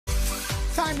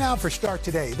Time now for Start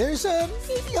Today. There's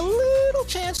maybe a little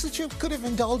chance that you could have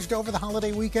indulged over the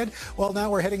holiday weekend. Well, now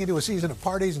we're heading into a season of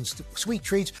parties and sweet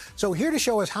treats. So here to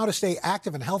show us how to stay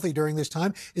active and healthy during this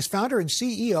time is founder and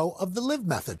CEO of the LIV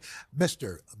Method,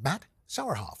 Mr. Matt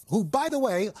Sauerhoff, who, by the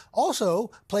way, also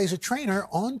plays a trainer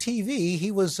on TV.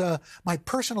 He was my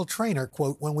personal trainer,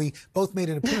 quote, when we both made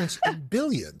an appearance in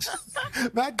Billions.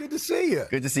 Matt, good to see you.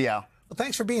 Good to see you, Al. Well,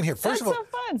 thanks for being here. First of all, so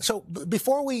fun. So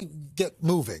before we get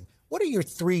moving, what are your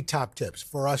 3 top tips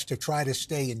for us to try to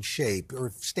stay in shape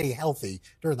or stay healthy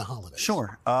during the holidays?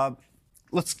 Sure.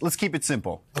 Let's keep it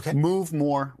simple. Okay. Move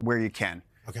more where you can.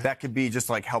 Okay. That could be just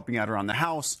like helping out around the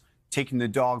house, taking the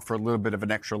dog for a little bit of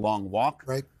an extra long walk.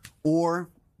 Right. Or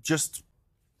just,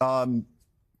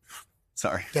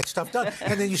 sorry. Get stuff done.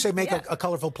 And then you say make a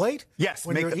colorful plate? Yes,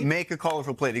 when you're eating? make a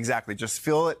colorful plate, exactly. Just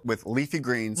fill it with leafy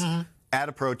greens, add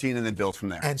a protein, and then build from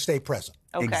there. And stay present.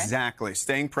 Okay. Exactly.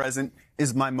 Staying present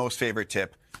is my most favorite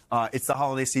tip. It's the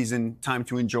holiday season, time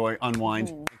to enjoy, unwind,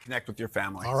 and connect with your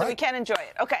family. All So we right. can enjoy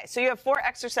it. Okay, so you have 4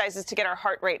 exercises to get our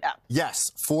heart rate up.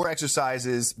 Yes, 4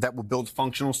 exercises that will build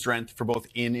functional strength for both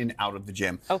in and out of the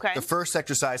gym. Okay. The first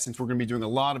exercise, since we're going to be doing a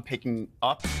lot of picking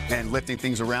up and lifting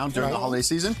things around during the holiday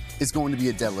season, is going to be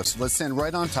a deadlift. So let's stand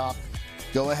right on top.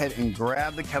 Go ahead and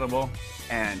grab the kettlebell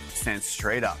and stand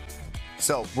straight up.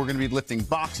 So we're going to be lifting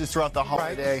boxes throughout the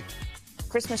holiday.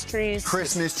 Christmas trees.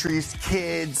 Christmas trees,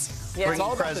 kids, Yeah. bringing It's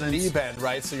all about presents. the knee bend,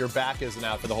 right? So your back isn't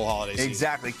out for the whole holiday season.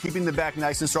 Exactly. Keeping the back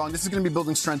nice and strong. This is going to be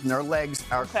building strength in our legs,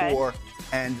 our Okay. core,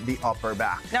 and the upper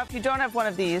back. Now, if you don't have one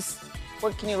of these,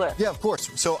 what can you lift? Yeah, of course.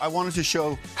 So I wanted to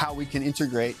show how we can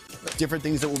integrate different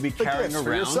things that we'll be carrying gifts for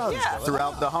your around sons. Yeah.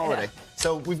 throughout the holiday.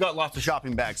 So we've got lots of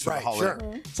shopping bags for Right, the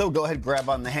holiday. sure. So go ahead, grab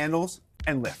on the handles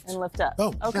and lift. And lift up.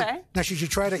 Boom. Okay. Now, should you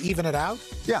try to even it out?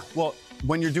 Yeah, well,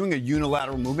 when you're doing a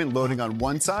unilateral movement, loading on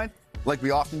one side, like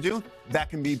we often do, that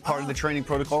can be part of the training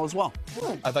protocol as well.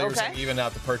 I thought you were Okay. saying even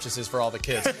out the purchases for all the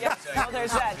kids. Yeah. Well,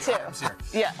 there's that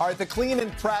too. Yeah. All right, the clean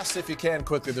and press, if you can,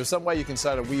 quickly. There's some way you can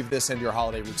sort of weave this into your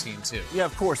holiday routine, too. Yeah,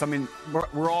 of course. I mean,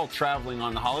 we're all traveling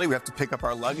on the holiday. We have to pick up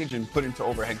our luggage and put it into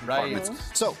overhead compartments.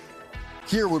 So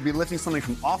here we'll be lifting something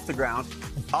from off the ground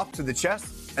up to the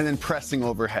chest and then pressing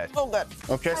overhead. Oh, good.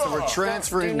 Okay, so we're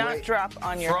transferring Do not weight drop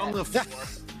on your from head. the floor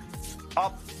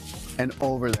up and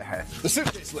over the head. The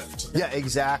suitcase lift. Yeah,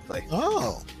 exactly.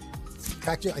 Oh. In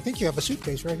fact, I think you have a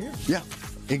suitcase right here. Yeah,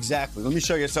 exactly. Let me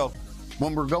show you. So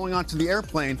when we're going onto the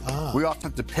airplane, we often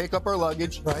have to pick up our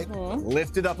luggage, Right.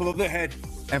 lift it up above the head,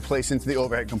 and place into the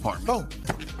overhead compartment. Boom.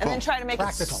 And then try to make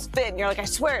Practical. it spin. You're like, I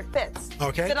swear it fits.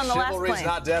 Okay. Fit on the last Chivalry's plane.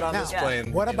 not dead on Now, this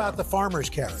plane. what you about know. the farmer's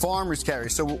carry? Farmers carry.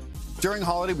 So during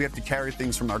holiday, we have to carry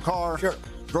things from our car, Sure.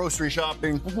 grocery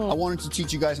shopping. I wanted to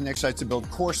teach you guys an exercise to build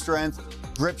core strength,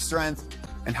 grip strength,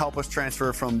 and help us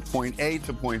transfer from point A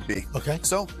to point B. Okay.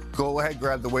 So go ahead,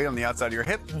 grab the weight on the outside of your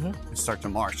hip, and start to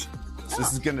march. So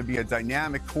this is going to be a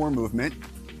dynamic core movement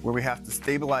where we have to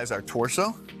stabilize our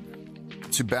torso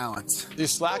to balance.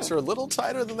 These slacks are a little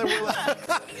tighter than they were last.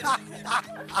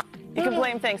 You can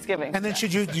blame Thanksgiving. And then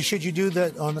should you do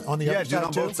that on the Yeah, other do it side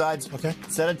on too? both sides. Okay.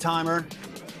 Set a timer,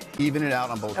 even it out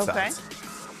on both Okay. sides.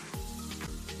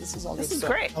 This is all This good is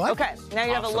stuff. great. I like Okay, now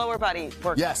you have a Awesome. lower body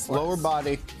workout. Yes, for us. lower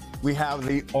body. We have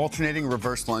the alternating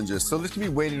reverse lunges. So this can be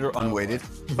weighted or unweighted,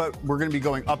 but we're going to be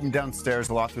going up and down stairs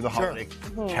a lot through the holiday,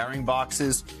 carrying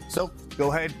boxes. So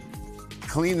go ahead,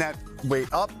 clean that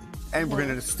weight up, and we're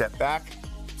going to step back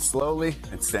slowly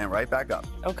and stand right back up.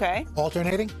 Okay.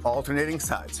 Alternating? Alternating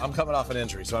sides. I'm coming off an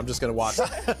injury, so I'm just going to watch it.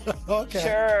 Okay.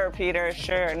 Sure, Peter.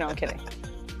 Sure. No, I'm kidding.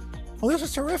 Well, this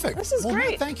is terrific. This is Matt,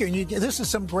 great. thank you. And this is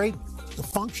some great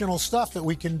functional stuff that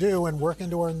we can do and work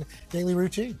into our daily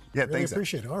routine. Yeah, really thanks.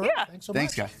 appreciate it. All right. Yeah. Thanks so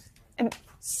Thanks, much. guys. And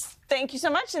thank you so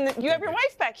much. And you have your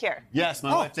wife back here. Yes,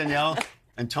 my wife Danielle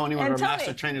and Tony, one And of our Tony.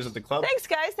 master trainers at the club. Thanks,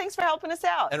 guys. Thanks for helping us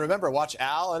out. And remember, watch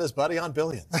Al and his buddy on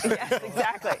Billions. Yes,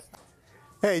 exactly.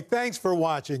 Hey, thanks for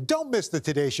watching. Don't miss the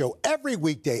Today Show every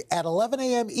weekday at 11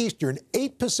 a.m. Eastern,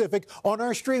 8 Pacific on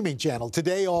our streaming channel,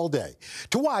 Today All Day.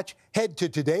 To watch, head to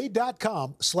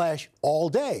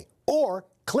today.com/allday or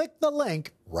click the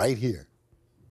link right here.